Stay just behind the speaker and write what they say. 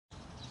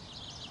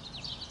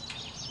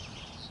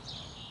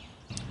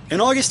In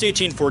August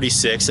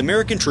 1846,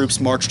 American troops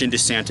marched into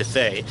Santa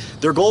Fe.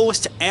 Their goal was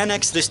to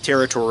annex this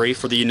territory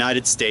for the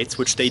United States,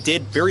 which they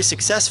did very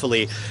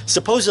successfully,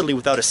 supposedly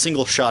without a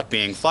single shot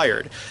being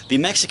fired. The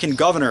Mexican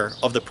governor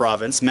of the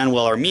province,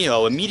 Manuel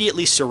Armijo,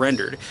 immediately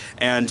surrendered,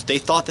 and they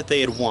thought that they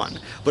had won.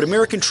 But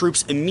American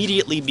troops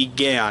immediately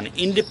began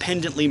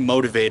independently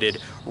motivated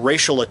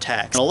racial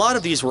attacks. And a lot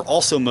of these were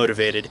also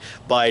motivated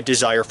by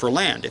desire for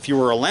land. If you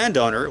were a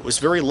landowner, it was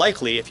very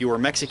likely, if you were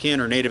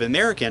Mexican or Native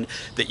American,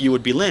 that you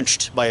would be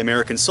lynched by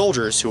American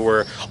soldiers who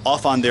were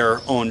off on their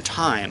own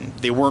time.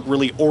 They weren't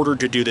really ordered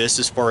to do this,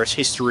 as far as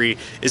history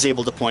is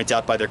able to point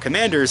out, by their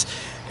commanders,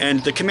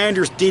 and the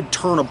commanders did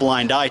turn a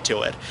blind eye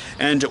to it.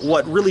 And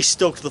what really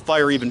stoked the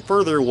fire even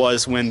further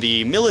was when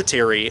the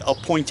military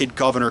appointed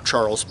Governor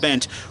Charles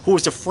Bent, who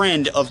was a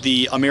friend of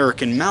the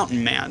American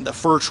mountain man, the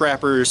fur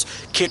trappers,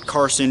 Kit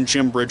Carson,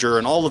 Jim Bridger,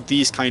 and all of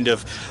these kind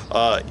of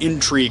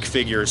intrigue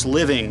figures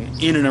living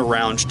in and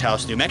around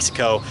Taos, New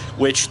Mexico,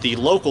 which the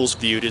locals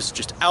viewed as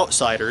just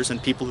outsiders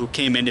and people who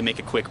came in to make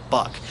a quick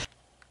buck.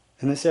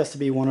 And this has to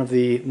be one of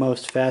the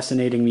most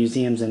fascinating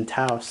museums in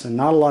Taos, and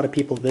not a lot of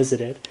people visit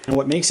it. And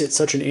what makes it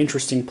such an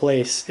interesting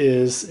place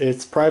is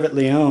it's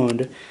privately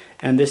owned,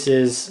 and this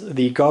is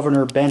the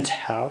Governor Bent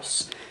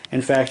House.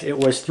 In fact, it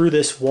was through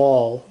this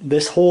wall.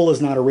 This hole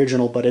is not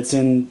original, but it's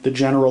in the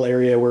general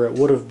area where it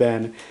would have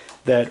been,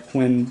 that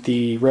when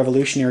the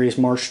revolutionaries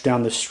marched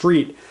down the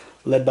street,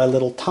 led by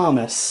little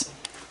Thomas,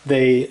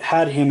 they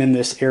had him in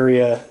this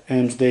area,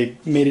 and they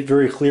made it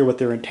very clear what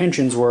their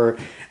intentions were,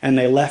 and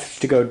they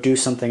left to go do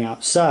something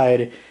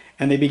outside,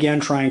 and they began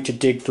trying to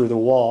dig through the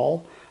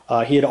wall.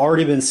 He had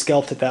already been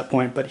scalped at that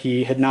point, but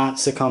he had not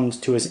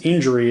succumbed to his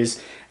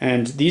injuries,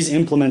 and these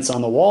implements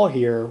on the wall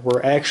here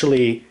were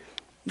actually,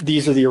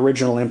 these are the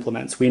original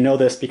implements. We know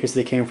this because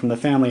they came from the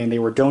family and they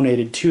were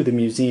donated to the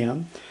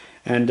museum.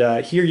 And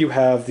here you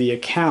have the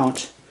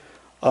account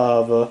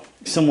of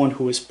someone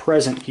who was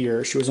present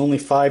here. She was only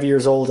 5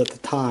 years old at the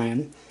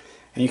time,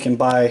 and you can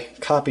buy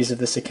copies of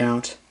this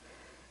account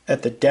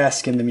at the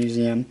desk in the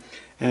museum.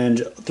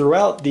 And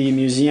throughout the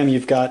museum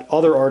you've got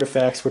other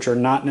artifacts which are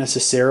not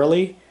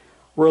necessarily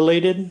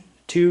related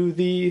to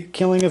the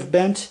killing of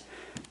Bent,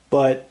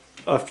 but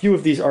a few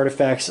of these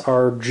artifacts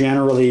are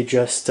generally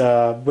just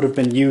would have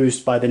been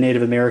used by the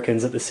Native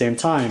Americans at the same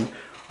time,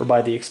 or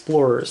by the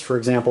explorers. For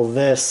example,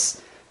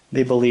 this,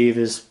 they believe,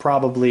 is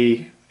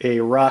probably a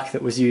rock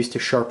that was used to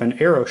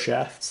sharpen arrow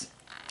shafts.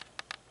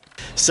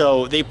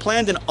 So they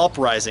planned an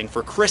uprising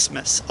for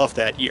Christmas of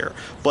that year,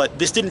 but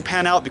this didn't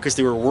pan out because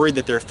they were worried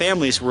that their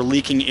families were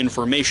leaking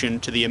information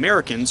to the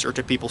Americans or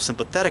to people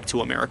sympathetic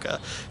to America.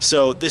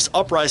 So this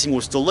uprising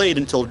was delayed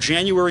until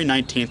January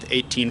 19th,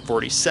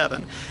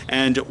 1847.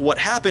 And what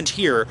happened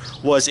here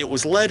was it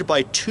was led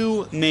by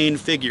two main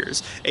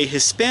figures, a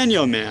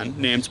Hispano man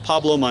named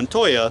Pablo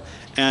Montoya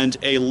and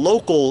a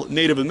local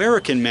Native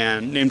American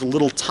man named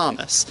Little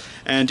Thomas.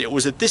 And it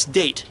was at this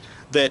date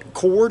that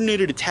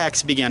coordinated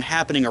attacks began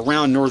happening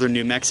around northern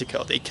New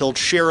Mexico. They killed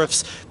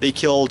sheriffs, they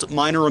killed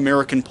minor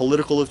American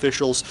political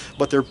officials,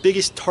 but their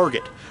biggest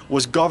target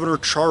was Governor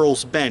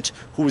Charles Bent,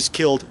 who was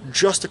killed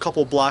just a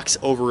couple blocks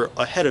over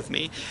ahead of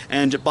me.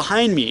 And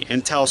behind me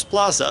in Taos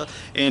Plaza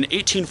in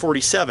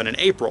 1847, in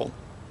April,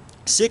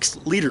 6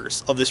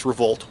 leaders of this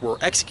revolt were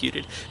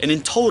executed, and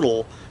in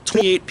total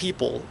 28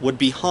 people would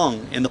be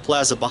hung in the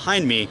plaza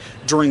behind me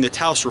during the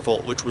Taos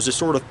Revolt, which was a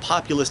sort of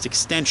populist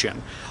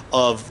extension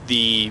of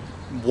the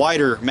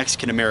wider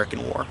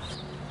Mexican-American War.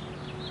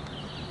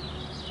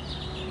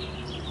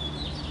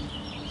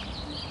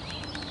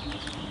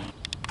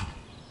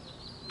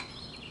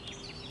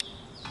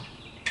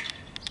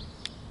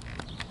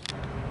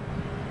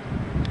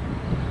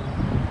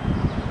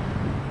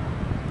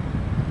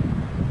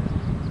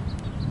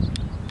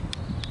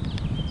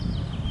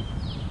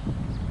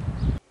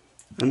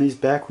 In these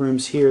back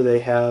rooms here, they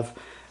have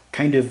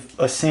kind of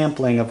a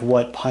sampling of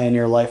what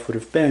pioneer life would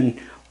have been,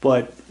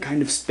 but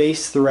kind of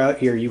spaced throughout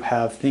here you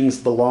have things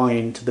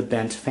belonging to the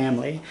Bent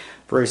family.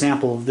 For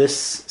example,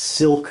 this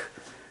silk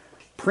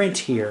print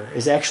here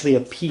is actually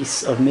a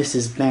piece of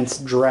Mrs. Bent's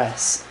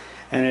dress,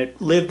 and it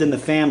lived in the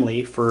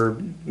family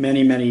for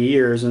many, many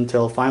years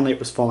until finally it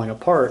was falling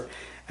apart,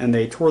 and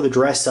they tore the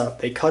dress up,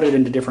 they cut it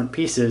into different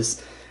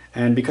pieces,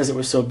 and because it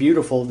was so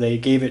beautiful, they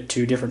gave it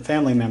to different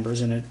family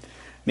members, and it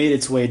made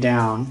its way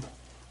down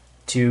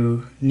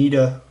to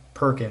Nita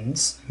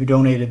Perkins, who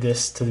donated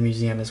this to the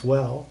museum as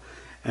well.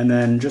 And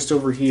then just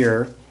over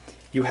here,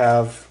 you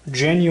have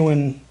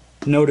genuine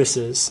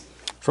notices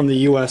from the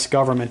U.S.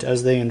 government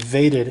as they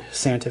invaded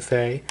Santa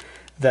Fe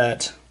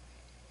that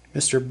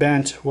Mr.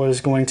 Bent was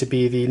going to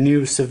be the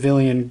new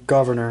civilian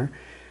governor,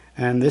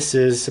 and this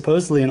is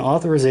supposedly an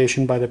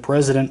authorization by the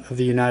President of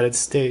the United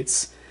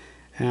States.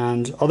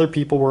 And other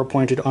people were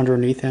appointed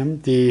underneath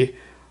him, the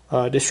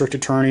district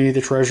attorney,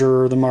 the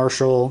treasurer, the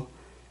marshal,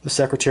 the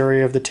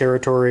secretary of the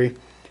territory,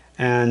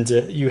 and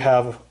you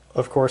have,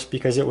 of course,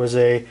 because it was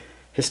a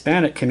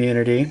Hispanic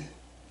community,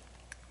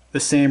 the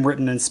same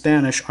written in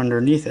Spanish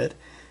underneath it.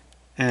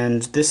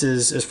 And this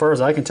is, as far as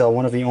I can tell,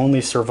 one of the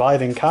only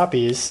surviving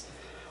copies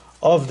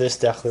of this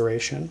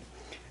declaration.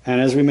 And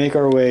as we make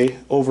our way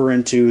over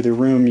into the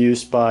room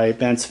used by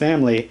Bent's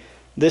family,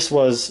 this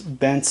was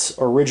Bent's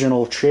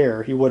original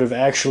chair. He would have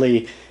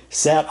actually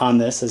sat on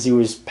this as he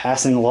was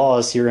passing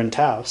laws here in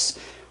Taos.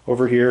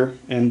 Over here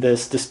in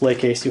this display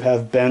case you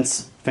have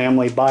Bent's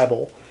family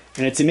Bible.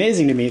 And it's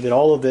amazing to me that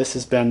all of this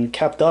has been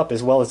kept up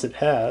as well as it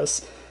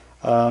has.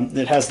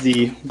 It has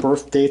the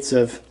birth dates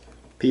of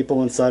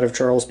people inside of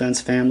Charles Bent's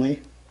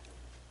family,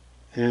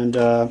 and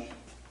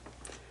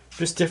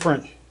just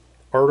different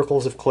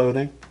articles of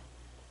clothing.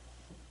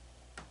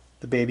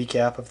 The baby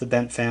cap of the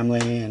Bent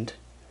family and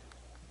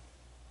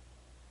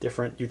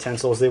different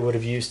utensils they would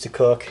have used to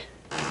cook.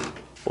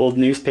 Old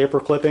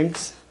newspaper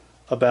clippings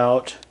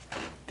about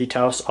the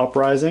Taos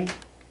uprising.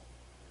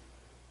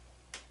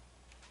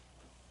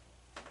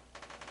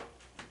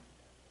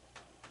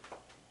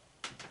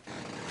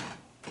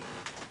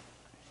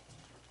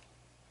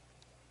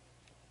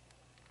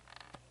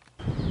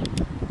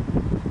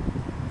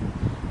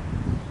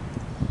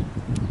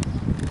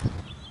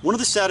 One of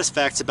the saddest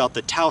facts about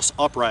the Taos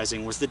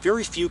uprising was that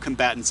very few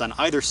combatants on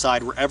either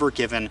side were ever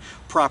given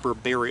proper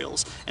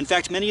burials. In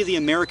fact, many of the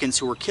Americans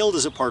who were killed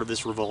as a part of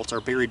this revolt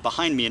are buried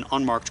behind me in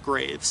unmarked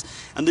graves.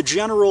 And the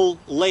general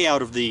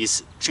layout of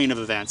these chain of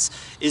events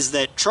is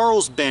that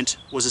Charles Bent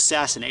was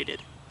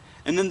assassinated.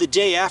 And then the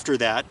day after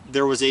that,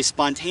 there was a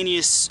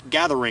spontaneous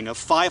gathering of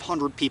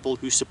 500 people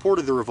who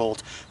supported the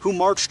revolt, who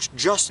marched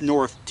just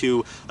north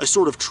to a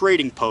sort of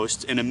trading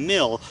post in a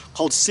mill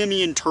called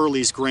Simeon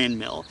Turley's Grain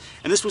Mill.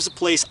 And this was a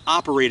place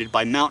operated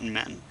by mountain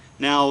men.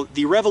 Now,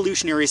 the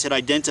revolutionaries had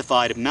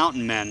identified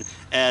mountain men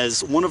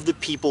as one of the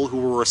people who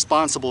were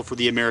responsible for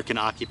the American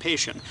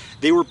occupation.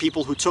 They were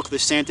people who took the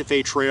Santa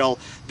Fe Trail,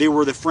 they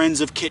were the friends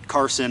of Kit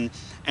Carson,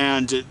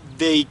 and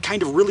they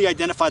kind of really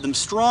identified them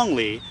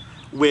strongly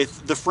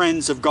with the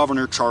friends of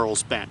Governor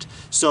Charles Bent.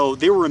 So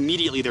they were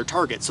immediately their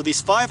target. So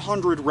these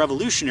 500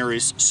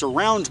 revolutionaries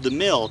surround the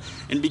mill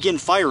and begin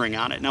firing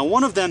on it. Now,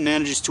 one of them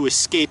manages to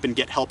escape and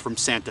get help from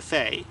Santa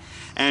Fe.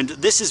 And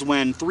this is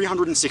when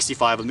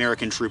 365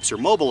 American troops are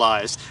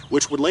mobilized,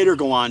 which would later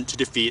go on to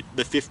defeat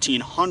the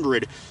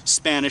 1,500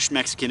 Spanish,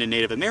 Mexican, and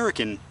Native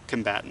American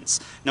combatants.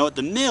 Now, at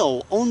the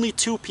mill, only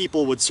 2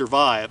 people would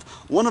survive.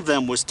 One of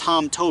them was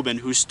Tom Tobin,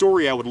 whose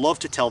story I would love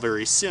to tell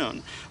very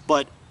soon.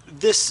 But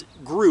this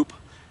group,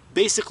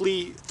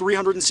 basically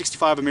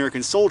 365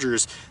 American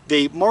soldiers,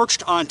 they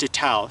marched onto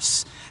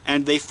Taos,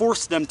 and they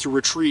forced them to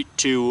retreat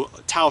to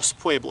Taos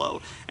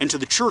Pueblo and to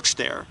the church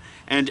there.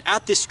 And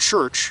at this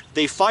church,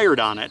 they fired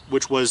on it,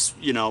 which was,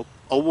 you know,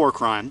 a war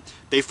crime.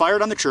 They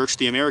fired on the church,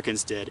 the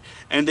Americans did,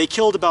 and they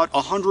killed about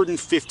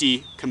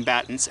 150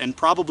 combatants and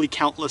probably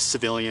countless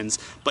civilians,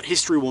 but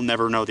history will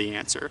never know the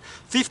answer.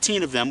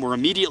 15 of them were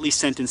immediately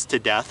sentenced to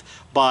death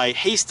by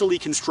hastily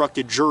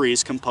constructed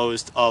juries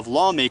composed of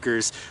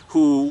lawmakers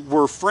who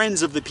were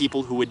friends of the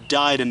people who had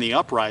died in the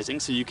uprising,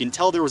 so you can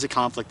tell there was a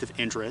conflict of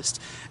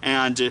interest.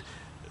 And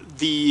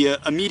the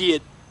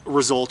immediate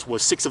result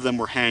was 6 of them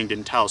were hanged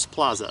in Taos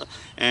Plaza,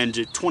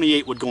 and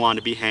 28 would go on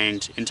to be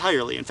hanged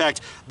entirely. In fact,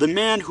 the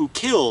man who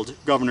killed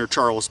Governor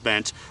Charles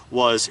Bent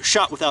was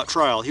shot without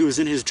trial. He was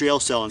in his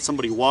jail cell and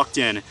somebody walked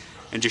in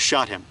and just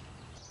shot him.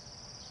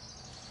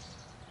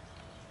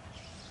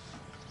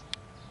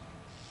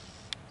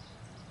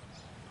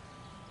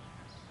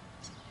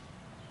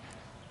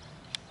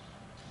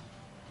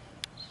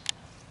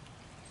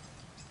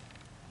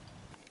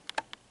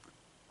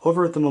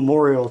 Over at the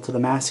memorial to the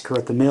massacre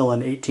at the mill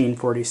in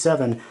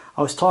 1847,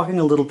 I was talking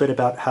a little bit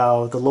about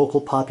how the local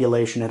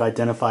population had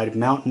identified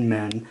mountain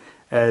men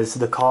as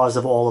the cause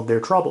of all of their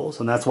troubles,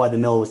 and that's why the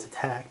mill was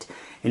attacked.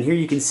 And here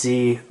you can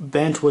see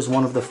Bent was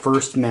one of the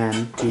first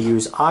men to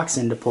use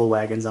oxen to pull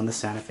wagons on the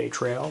Santa Fe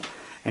Trail.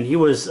 And he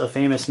was a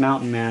famous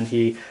mountain man.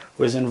 He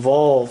was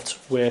involved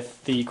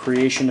with the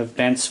creation of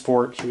Bent's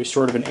Fort. He was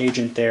sort of an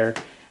agent there.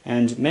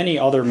 And many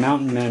other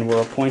mountain men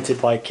were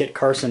appointed by Kit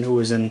Carson, who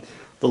was in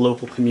the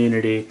local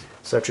community,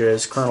 such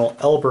as Colonel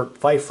Elbert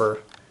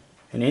Pfeiffer,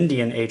 an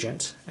Indian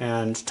agent,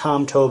 and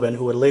Tom Tobin,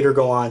 who would later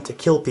go on to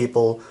kill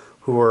people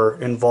who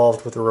were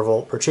involved with the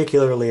revolt,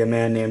 particularly a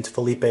man named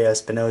Felipe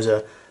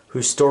Espinoza,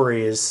 whose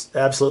story is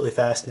absolutely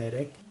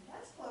fascinating.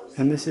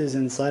 And this is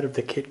inside of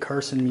the Kit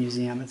Carson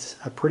Museum. It's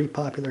a pretty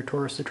popular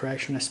tourist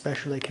attraction,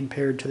 especially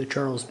compared to the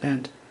Charles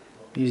Bent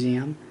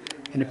Museum.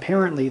 And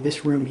apparently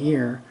this room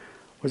here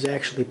was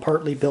actually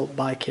partly built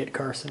by Kit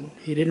Carson.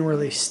 He didn't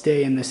really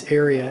stay in this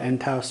area in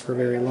Taos for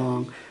very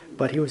long,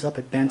 but he was up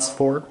at Bent's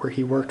Fort where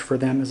he worked for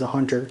them as a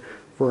hunter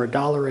for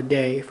 $1 a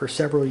day for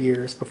several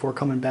years before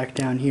coming back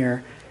down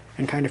here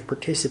and kind of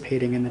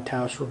participating in the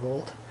Taos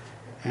Revolt.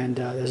 And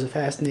there's a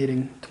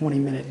fascinating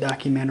 20-minute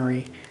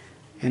documentary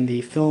in the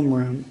film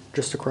room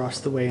just across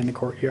the way in the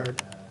courtyard.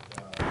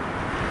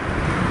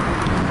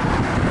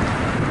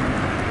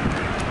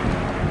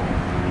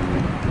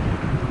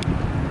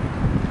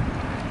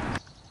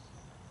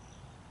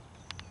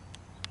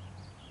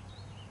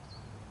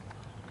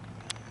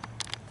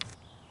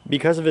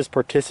 because of his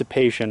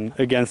participation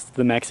against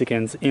the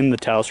Mexicans in the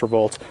Taos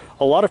Revolt,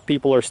 a lot of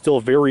people are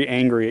still very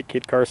angry at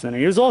Kit Carson. And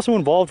he was also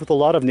involved with a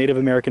lot of Native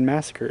American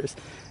massacres.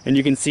 And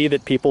you can see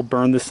that people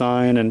burn the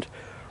sign and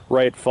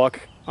write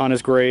 "fuck" on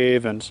his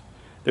grave, and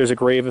there's a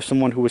grave of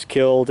someone who was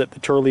killed at the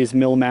Turley's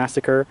Mill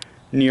massacre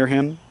near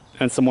him,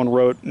 and someone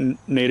wrote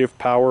 "Native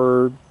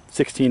Power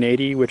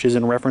 1680," which is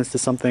in reference to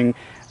something,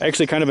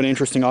 actually kind of an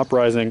interesting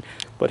uprising,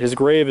 but his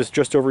grave is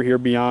just over here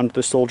beyond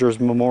the Soldiers'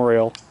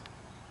 Memorial,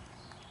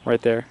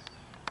 right there.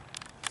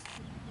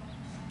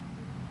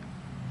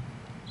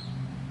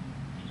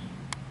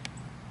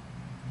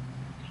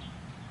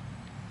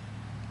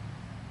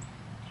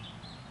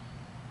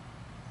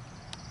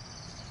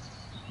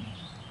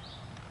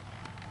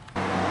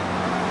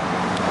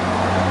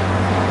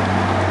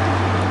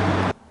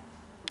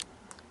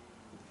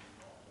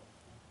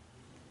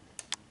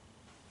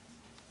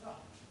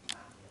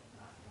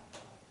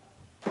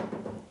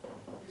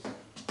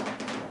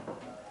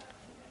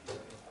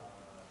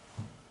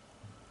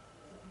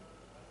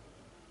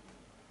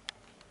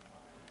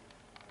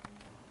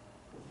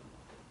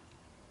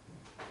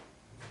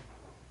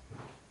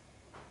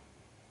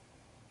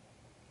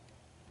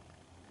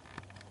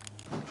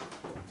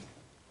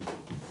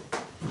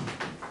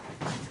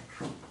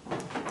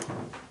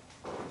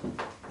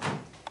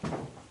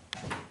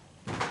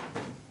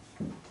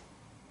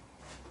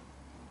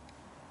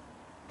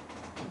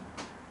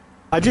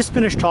 I just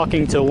finished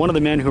talking to one of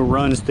the men who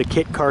runs the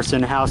Kit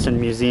Carson House and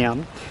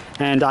Museum,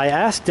 and I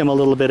asked him a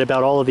little bit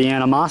about all of the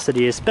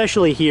animosity,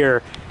 especially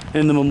here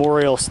in the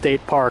Memorial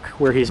State Park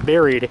where he's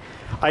buried.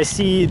 I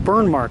see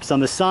burn marks on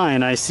the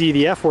sign, I see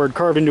the F word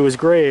carved into his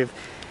grave,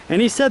 and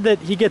he said that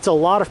he gets a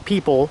lot of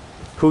people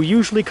who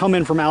usually come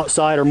in from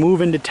outside or move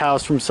into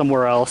Taos from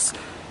somewhere else,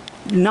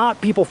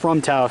 not people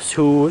from Taos,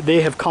 who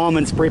they have come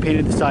and spray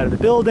painted the side of the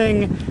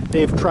building,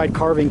 they've tried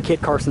carving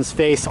Kit Carson's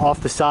face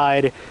off the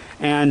side,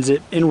 and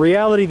in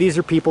reality these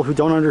are people who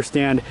don't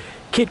understand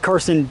Kit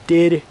Carson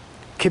did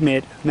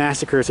commit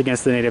massacres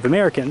against the Native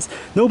Americans.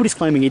 Nobody's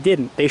claiming he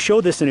didn't. They show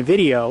this in a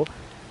video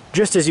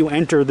just as you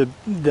enter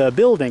the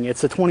building.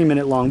 It's a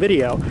 20-minute long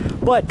video.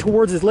 But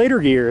towards his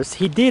later years,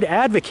 he did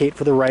advocate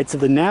for the rights of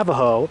the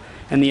Navajo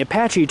and the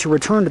Apache to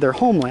return to their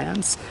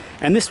homelands.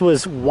 And this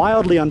was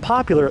wildly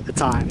unpopular at the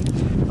time.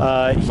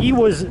 He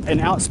was an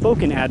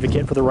outspoken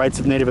advocate for the rights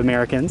of Native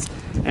Americans.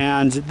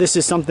 And this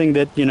is something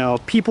that, you know,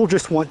 people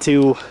just want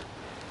to...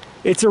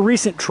 It's a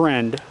recent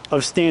trend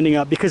of standing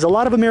up, because a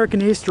lot of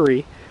American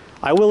history,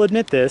 I will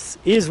admit this,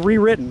 is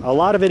rewritten. A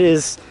lot of it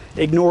is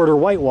ignored or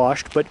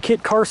whitewashed, but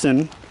Kit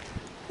Carson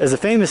is a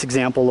famous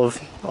example of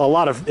a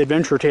lot of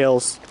adventure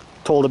tales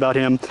told about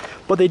him,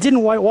 but they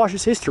didn't whitewash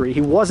his history.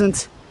 He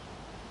wasn't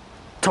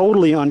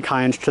totally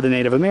unkind to the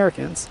Native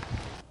Americans.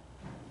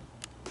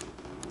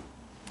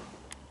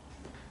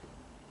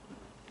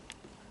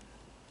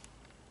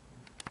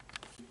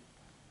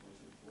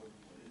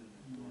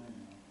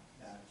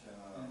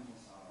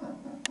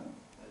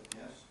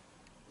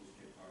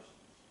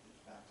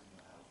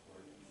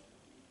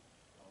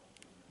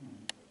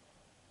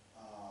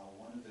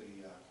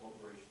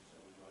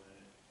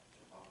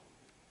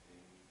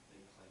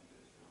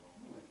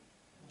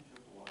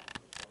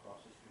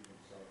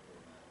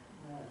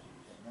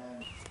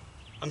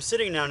 I'm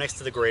sitting now next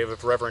to the grave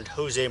of Reverend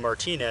Jose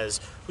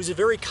Martinez, who's a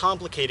very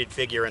complicated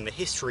figure in the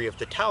history of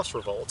the Taos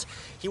Revolt.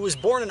 He was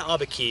born in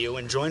Abaquillo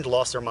and joined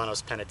Los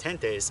Hermanos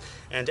Penitentes,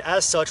 and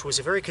as such was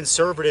a very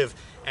conservative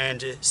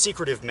and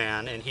secretive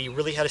man, and he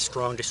really had a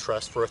strong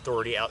distrust for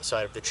authority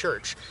outside of the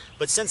church.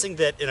 But sensing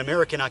that an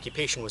American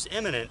occupation was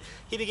imminent,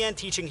 he began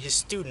teaching his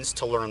students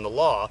to learn the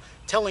law,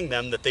 telling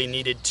them that they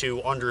needed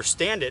to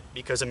understand it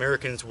because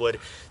Americans would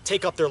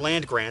take up their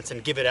land grants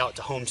and give it out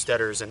to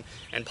homesteaders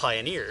and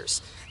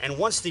pioneers. And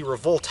once the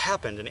revolt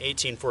happened in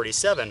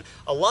 1847,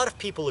 a lot of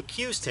people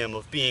accused him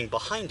of being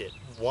behind it.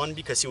 One,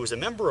 because he was a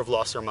member of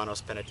Los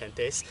Hermanos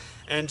Penitentes,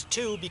 and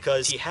two,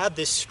 because he had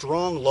this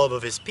strong love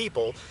of his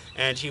people,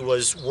 and he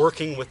was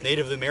working with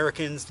Native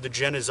Americans, the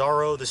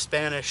Genizaro, the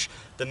Spanish,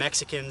 the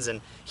Mexicans, and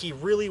he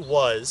really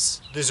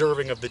was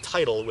deserving of the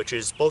title, which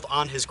is both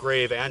on his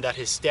grave and at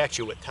his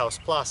statue at Taos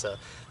Plaza,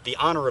 the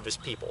honor of his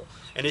people.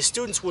 And his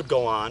students would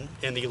go on,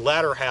 in the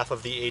latter half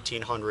of the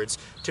 1800s,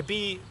 to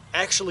be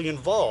actually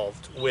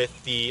involved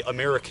with the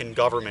American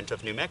government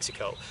of New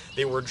Mexico.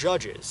 They were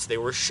judges, they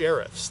were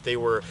sheriffs, they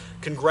were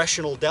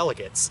congressional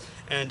delegates,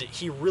 and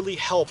he really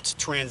helped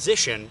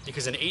transition,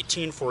 because in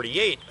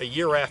 1848, a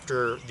year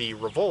after the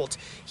revolt,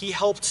 he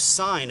helped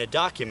sign a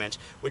document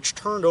which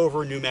turned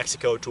over New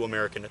Mexico to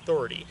American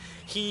authority.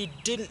 He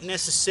didn't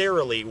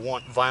necessarily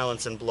want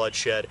violence and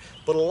bloodshed,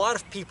 but a lot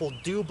of people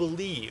do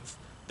believe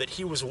that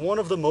he was one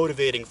of the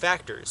motivating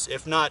factors,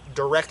 if not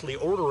directly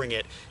ordering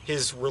it,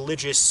 his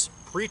religious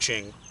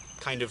preaching,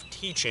 kind of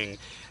teaching,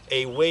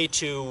 a way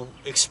to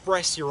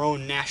express your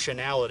own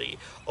nationality,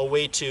 a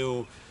way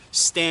to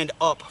stand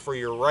up for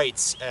your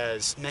rights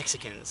as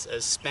Mexicans,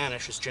 as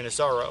Spanish, as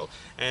Genizaro,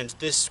 and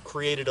this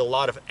created a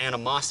lot of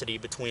animosity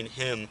between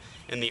him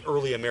and the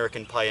early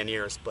American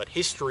pioneers, but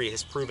history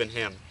has proven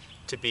him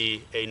to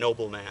be a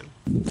nobleman.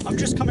 I'm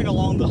just coming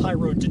along the high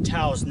road to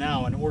Taos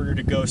now in order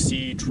to go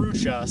see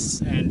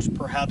Truchas and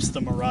perhaps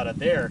the Murata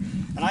there,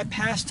 and I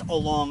passed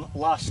along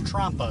Las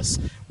Trampas,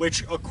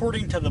 which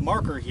according to the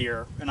marker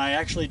here, and I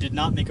actually did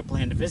not make a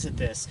plan to visit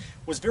this,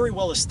 was very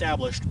well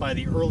established by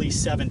the early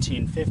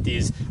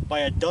 1750s by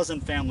a dozen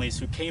families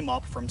who came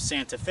up from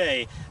Santa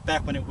Fe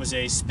back when it was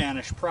a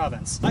Spanish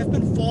province. I've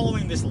been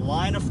following this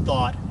line of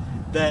thought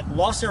that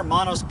Los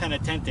Hermanos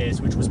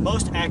Penitentes, which was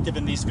most active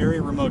in these very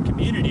remote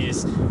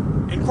communities,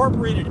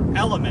 incorporated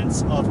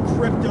elements of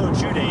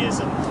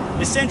crypto-Judaism.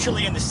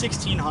 Essentially, in the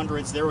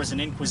 1600s, there was an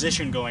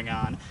Inquisition going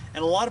on,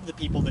 and a lot of the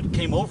people that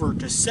came over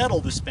to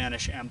settle the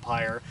Spanish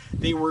Empire,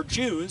 they were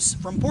Jews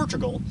from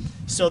Portugal,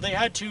 so they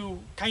had to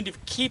kind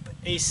of keep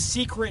a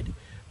secret,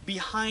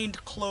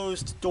 behind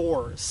closed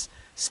doors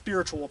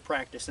spiritual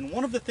practice. And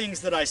one of the things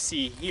that I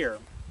see here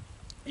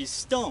is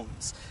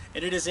stones,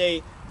 and it is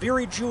a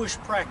very Jewish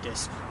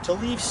practice to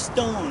leave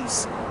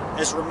stones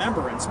as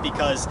remembrance,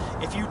 because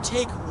if you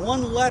take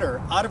one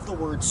letter out of the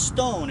word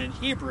stone in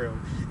Hebrew,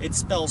 it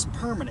spells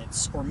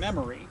permanence or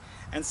memory.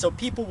 And so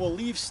people will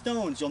leave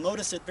stones. You'll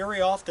notice it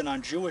very often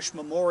on Jewish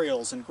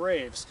memorials and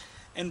graves,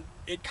 and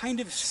it kind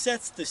of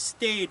sets the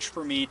stage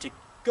for me to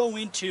go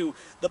into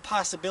the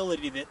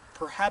possibility that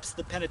perhaps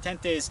the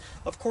Penitentes,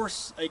 of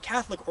course a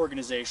Catholic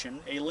organization,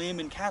 a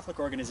layman Catholic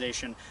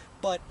organization,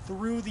 but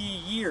through the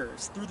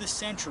years, through the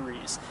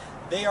centuries,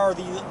 they are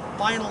the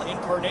final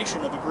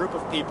incarnation of a group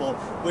of people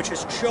which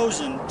has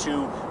chosen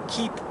to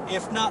keep,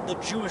 if not the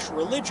Jewish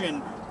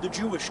religion, the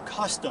Jewish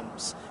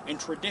customs and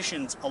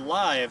traditions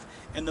alive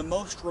in the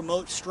most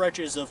remote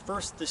stretches of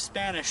first the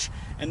Spanish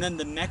and then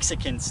the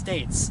Mexican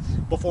states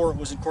before it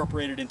was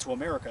incorporated into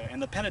America.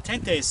 And the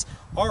Penitentes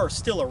are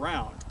still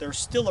around. They're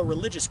still a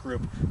religious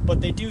group,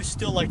 but they do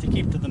still like to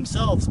keep to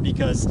themselves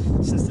because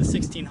since the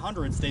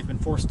 1600s they've been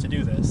forced to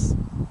do this.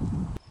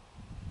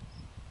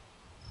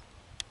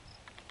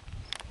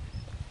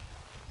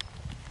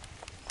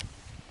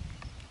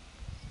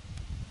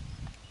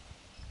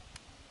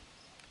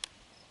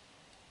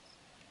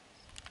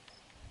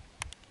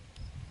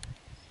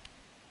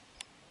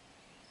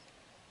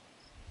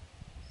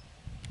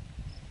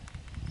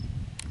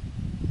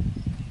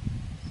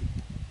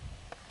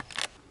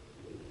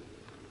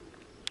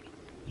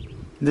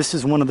 This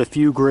is one of the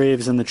few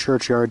graves in the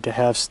churchyard to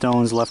have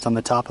stones left on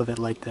the top of it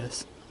like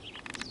this.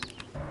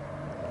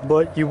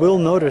 But you will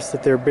notice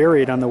that they're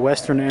buried on the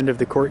western end of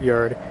the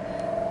courtyard,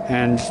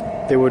 and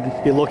they would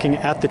be looking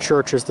at the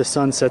church as the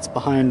sun sets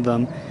behind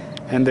them,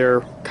 and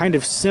they're kind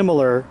of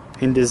similar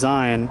in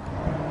design.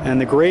 And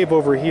the grave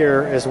over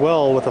here as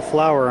well, with a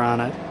flower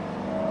on it,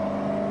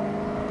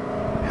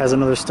 has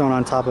another stone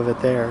on top of it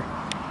there.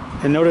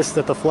 And notice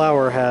that the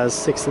flower has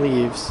 6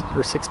 leaves,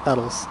 or 6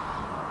 petals.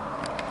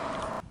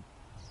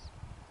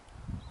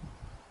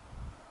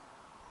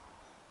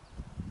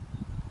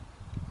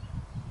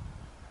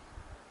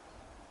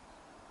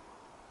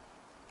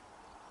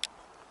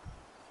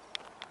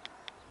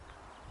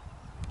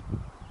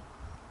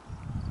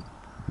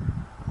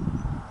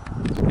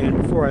 And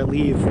before I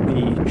leave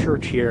the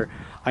church here,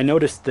 I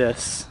noticed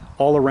this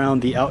all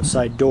around the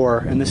outside door,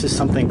 and this is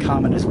something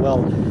common as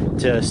well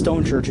to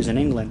stone churches in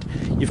England.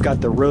 You've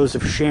got the Rose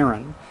of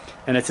Sharon,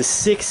 and it's a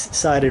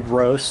 6-sided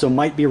rose, so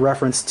might be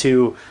reference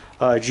to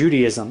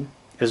Judaism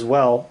as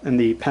well in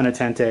the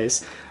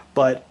Penitentes.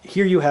 But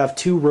here you have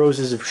 2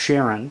 roses of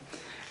Sharon,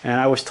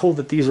 and I was told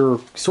that these are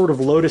sort of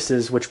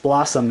lotuses which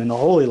blossom in the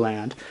Holy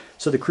Land,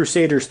 so the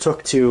Crusaders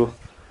took to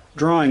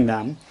drawing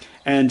them.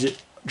 And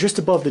just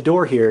above the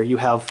door here, you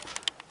have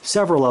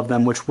several of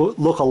them which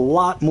look a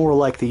lot more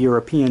like the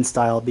European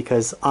style,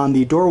 because on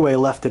the doorway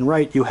left and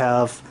right you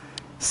have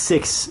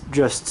 6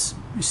 just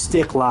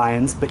stick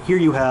lines, but here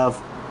you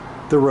have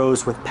the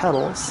rose with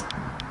petals.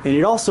 And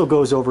it also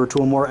goes over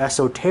to a more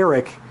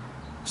esoteric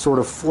sort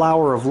of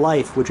flower of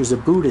life, which is a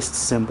Buddhist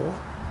symbol.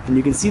 And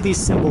you can see these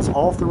symbols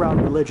all throughout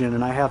religion,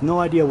 and I have no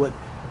idea what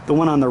the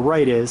one on the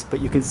right is,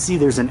 but you can see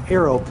there's an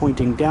arrow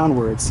pointing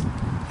downwards,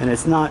 and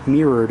it's not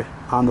mirrored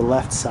on the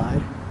left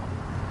side.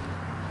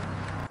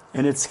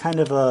 And it's kind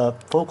of a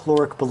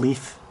folkloric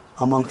belief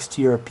amongst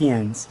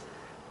Europeans,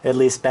 at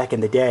least back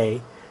in the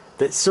day,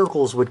 that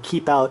circles would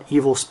keep out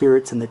evil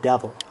spirits and the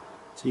devil.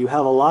 So you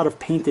have a lot of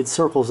painted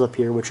circles up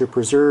here which are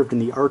preserved in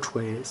the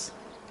archways,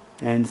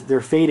 and they're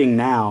fading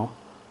now,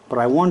 but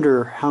I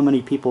wonder how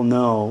many people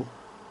know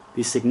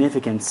the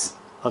significance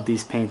of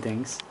these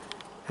paintings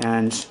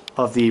and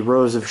of the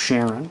Rose of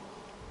Sharon.